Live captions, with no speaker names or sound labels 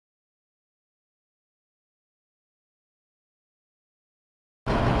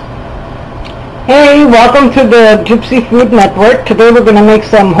Hey, welcome to the Gypsy Food Network. Today we're going to make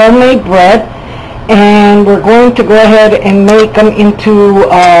some homemade bread, and we're going to go ahead and make them into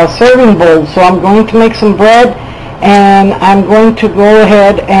serving bowls. So I'm going to make some bread, and I'm going to go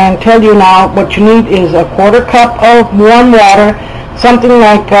ahead and tell you now what you need is a quarter cup of warm water, something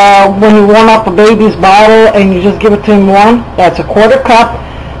like when you warm up a baby's bottle and you just give it to him warm. That's a quarter cup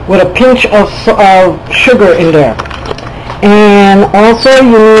with a pinch of sugar in there. And also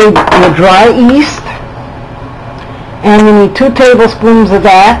you need your dry yeast, and you need 2 tablespoons of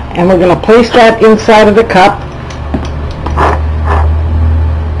that, and we're going to place that inside of the cup,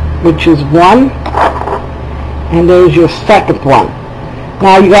 which is 1, and there's your second one.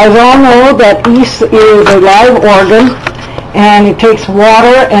 Now you guys all know that yeast is a live organ, and it takes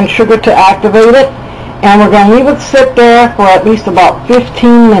water and sugar to activate it, and we're going to leave it sit there for at least about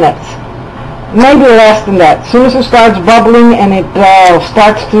 15 minutes. Maybe less than that. As soon as it starts bubbling and it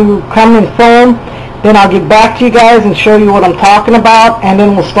starts to come in foam, then I'll get back to you guys and show you what I'm talking about, and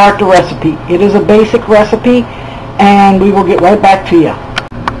then we'll start the recipe. It is a basic recipe, and we will get right back to you.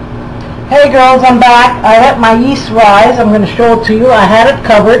 Hey girls, I'm back. I let my yeast rise. I'm going to show it to you. I had it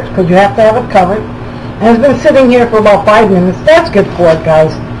covered, because you have to have it covered, and it's been sitting here for about 5 minutes. That's good for it,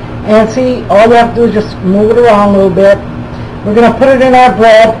 guys. And see, all you have to do is just move it around a little bit. We're going to put it in our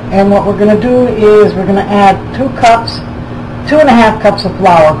bread, and what we're going to do is we're going to add 2.5 cups of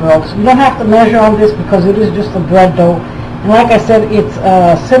flour, girls. You don't have to measure on this because it is just a bread dough. And like I said, it's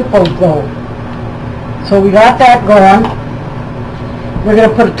a simple dough. So we got that going. We're going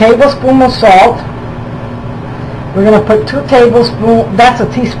to put a tablespoon of salt. We're going to put 2 tablespoons, that's a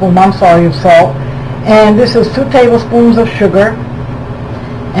teaspoon, I'm sorry, of salt. And this is 2 tablespoons of sugar.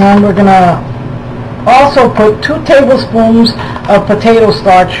 And we're going to also put 2 tablespoons of potato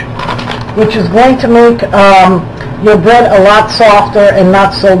starch, which is going to make your bread a lot softer and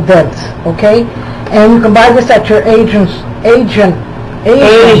not so dense. Okay, and you can buy this at your Asian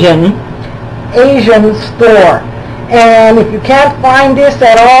store. And if you can't find this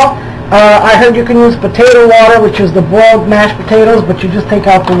at all, I heard you can use potato water, which is the boiled mashed potatoes, but you just take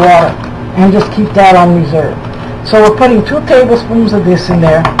out the water and just keep that on reserve. So we're putting 2 tablespoons of this in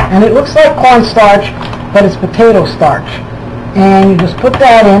there, and it looks like cornstarch, but it's potato starch. And you just put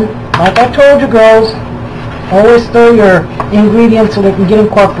that in. Like I told you girls, always stir your ingredients so they can get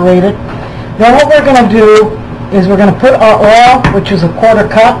incorporated. Then what we're going to do is we're going to put our oil, which is a quarter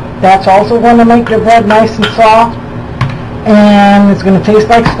cup. That's also going to make your bread nice and soft, and it's going to taste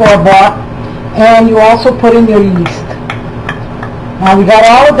like store-bought. And you also put in your yeast. Now we got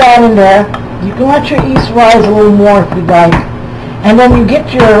all of that in there. You can let your yeast rise a little more if you'd like. And then you get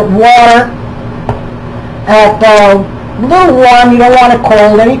your water at a little warm. You don't want it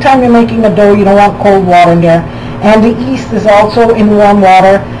cold. Anytime you're making a dough, you don't want cold water in there. And the yeast is also in warm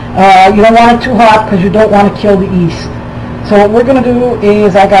water. You don't want it too hot because you don't want to kill the yeast. So what we're going to do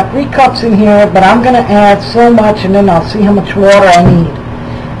is, I got 3 cups in here, but I'm going to add so much, and then I'll see how much water I need.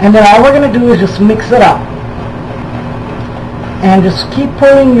 And then all we're going to do is just mix it up. And just keep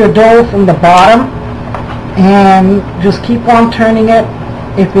pulling your dough from the bottom, and just keep on turning it.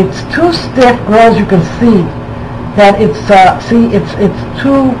 If it's too stiff, girls, you can see that it's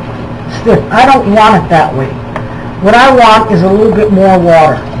too stiff. I don't want it that way. What I want is a little bit more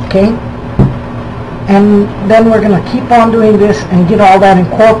water, okay? And then we're going to keep on doing this and get all that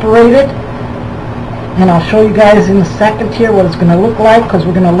incorporated. And I'll show you guys in a second here what it's going to look like, because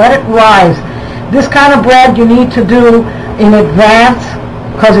we're going to let it rise. This kind of bread you need to do in advance,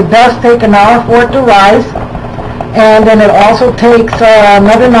 because it does take an hour for it to rise, and then it also takes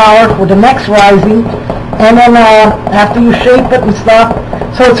another hour for the next rising, and then after you shape it and stuff.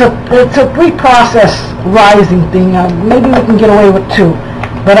 So it's a pre-process rising thing. Maybe we can get away with 2,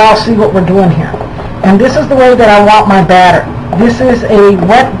 but I'll see what we're doing here. And this is the way that I want my batter. This is a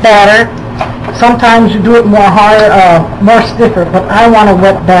wet batter. Sometimes you do it more stiffer, but I want a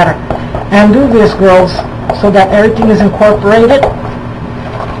wet batter. And do this, girls, so that everything is incorporated.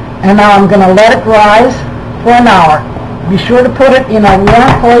 And now I'm going to let it rise for an hour. Be sure to put it in a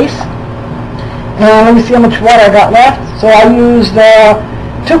warm place. And let me see how much water I got left. So I used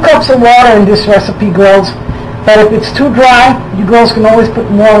 2 cups of water in this recipe, girls. But if it's too dry, you girls can always put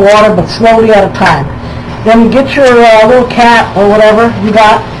more water, but slowly at a time. Then you get your little cap or whatever you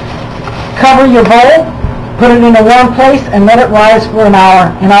got. Cover your bowl. Put it in a warm place and let it rise for an hour,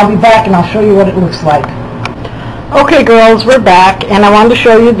 and I'll be back and I'll show you what it looks like. Okay girls, we're back, and I wanted to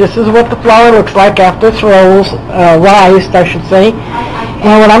show you this is what the flour looks like after it's rised, I should say.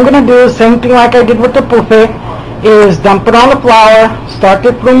 And what I'm going to do is same thing like I did with the pufe, is dump it on the flour, start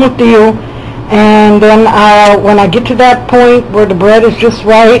it from with you, and then when I get to that point where the bread is just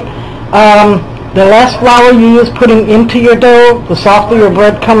right, The less flour you use putting into your dough, the softer your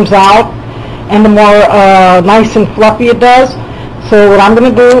bread comes out and the more nice and fluffy it does. So what I'm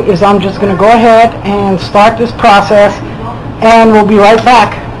going to do is I'm just going to go ahead and start this process, and we'll be right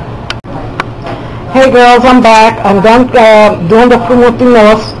back. Hey girls, I'm back. I'm done doing the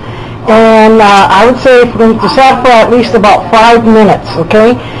frumotinos, and I would say to set for at least about 5 minutes,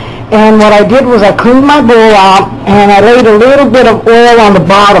 okay? And what I did was I cleaned my bowl out and I laid a little bit of oil on the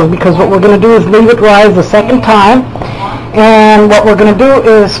bottom, because what we're going to do is leave it rise the second time. And what we're going to do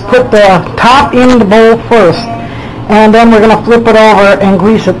is put the top in the bowl first, and then we're going to flip it over and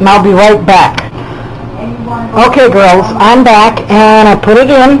grease it, and I'll be right back. Okay girls, I'm back, and I put it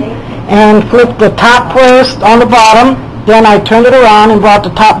in and flipped the top first on the bottom, then I turned it around and brought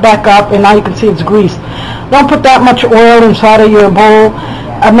the top back up, and now you can see it's greased. Don't put that much oil inside of your bowl,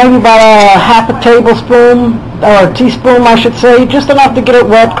 maybe about a half a tablespoon, or a teaspoon I should say, just enough to get it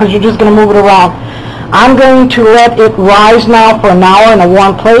wet, because you're just going to move it around. I'm going to let it rise now for an hour in a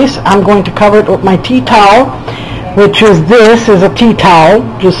warm place. I'm going to cover it with my tea towel, which is a tea towel,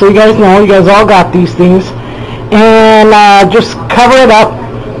 just so you guys know. You guys all got these things. And just cover it up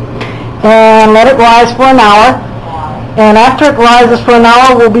and let it rise for an hour. And after it rises for an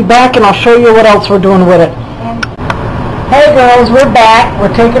hour, we'll be back and I'll show you what else we're doing with it. Hey girls, we're back.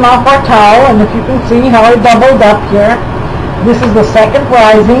 We're taking off our towel, and if you can see how it doubled up here, this is the second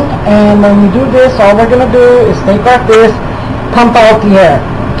rising, and when we do this, all we're going to do is take our fist, pump out the air,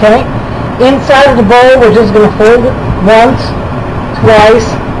 okay? Inside of the bowl, we're just going to fold it once, twice,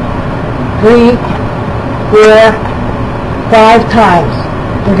 3, 4, 5 times.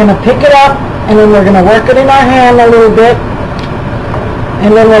 We're going to pick it up, and then we're going to work it in our hand a little bit,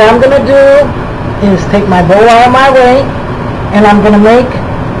 and then what I'm going to do is take my bowl out of my way, and I'm going to make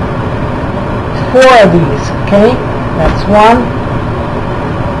 4 of these, okay? That's 1,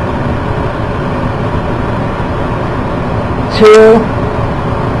 2,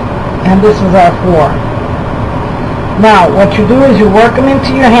 and this is our 4. Now, what you do is you work them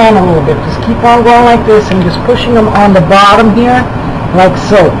into your hand a little bit. Just keep on going like this and just pushing them on the bottom here, like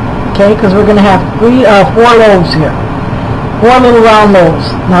so. Okay, because we're going to have 4 loaves here. 4 little round loaves.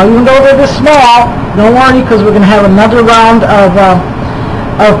 Now, even though they're this small, don't worry, because we're going to have another round of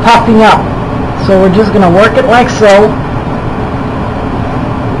popping up. So we're just going to work it like so.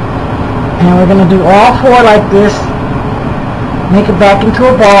 And we're going to do all 4 like this. Make it back into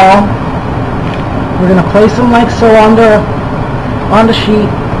a ball. We're going to place them like so on the sheet.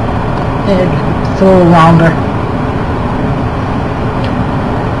 It's a little rounder.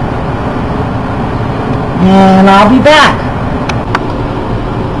 And I'll be back.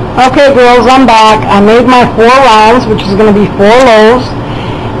 Okay girls, I'm back. I made my 4 rounds, which is going to be 4 loaves.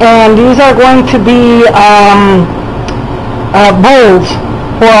 And these are going to be bowls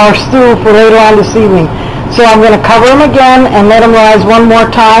for our stew for later on this evening. So I'm going to cover them again and let them rise one more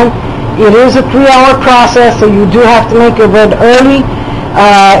time. It is a 3-hour process, so you do have to make your bread early,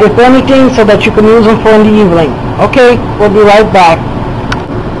 if anything, so that you can use them for in the evening. Okay, we'll be right back.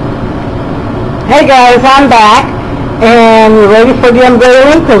 Hey guys, I'm back, and we're ready for the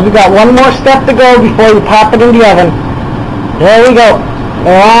unveiling, because we got one more step to go before you pop it in the oven. There we go.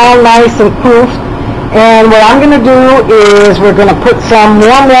 They're all nice and proofed. And what I'm going to do is we're going to put some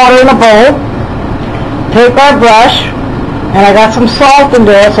warm water in a bowl, take our brush, and I got some salt in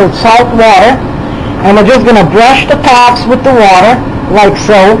there, so it's salt water, and we're just going to brush the tops with the water, like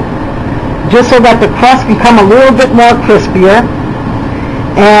so, just so that the crust can come a little bit more crispier,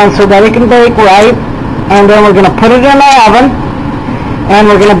 and so that it can bake right. And then we're going to put it in the oven, and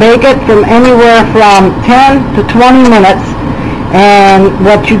we're going to bake it from anywhere from 10 to 20 minutes. And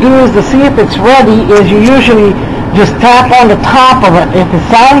what you do is to see if it's ready is you usually just tap on the top of it. If it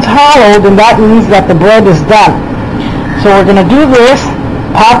sounds hollow, then that means that the bread is done. So we're going to do this,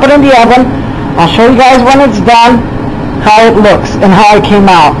 pop it in the oven. I'll show you guys when it's done, how it looks and how it came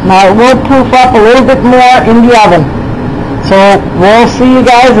out. Now it will proof up a little bit more in the oven. So we'll see you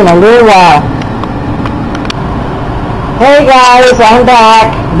guys in a little while. Hey guys, I'm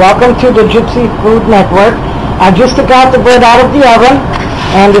back. Welcome to the Gypsy Food Network. I just took out the bread out of the oven,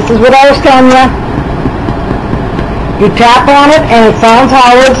 and this is what I was telling you. You tap on it, and it sounds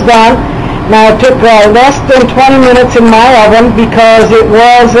how it's done. Now, it took less than 20 minutes in my oven because it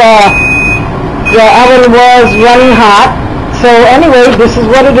was, the oven was running hot. So anyway, this is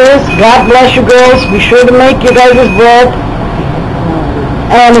what it is. God bless you girls. Be sure to make your guys' bread.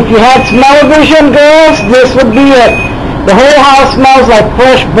 And if you had smell-o-vision, girls, this would be it. The whole house smells like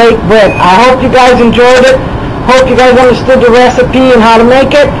fresh baked bread. I hope you guys enjoyed it. Hope you guys understood the recipe and how to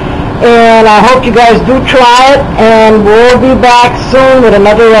make it. And I hope you guys do try it. And we'll be back soon with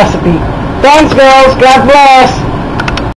another recipe. Thanks, girls. God bless.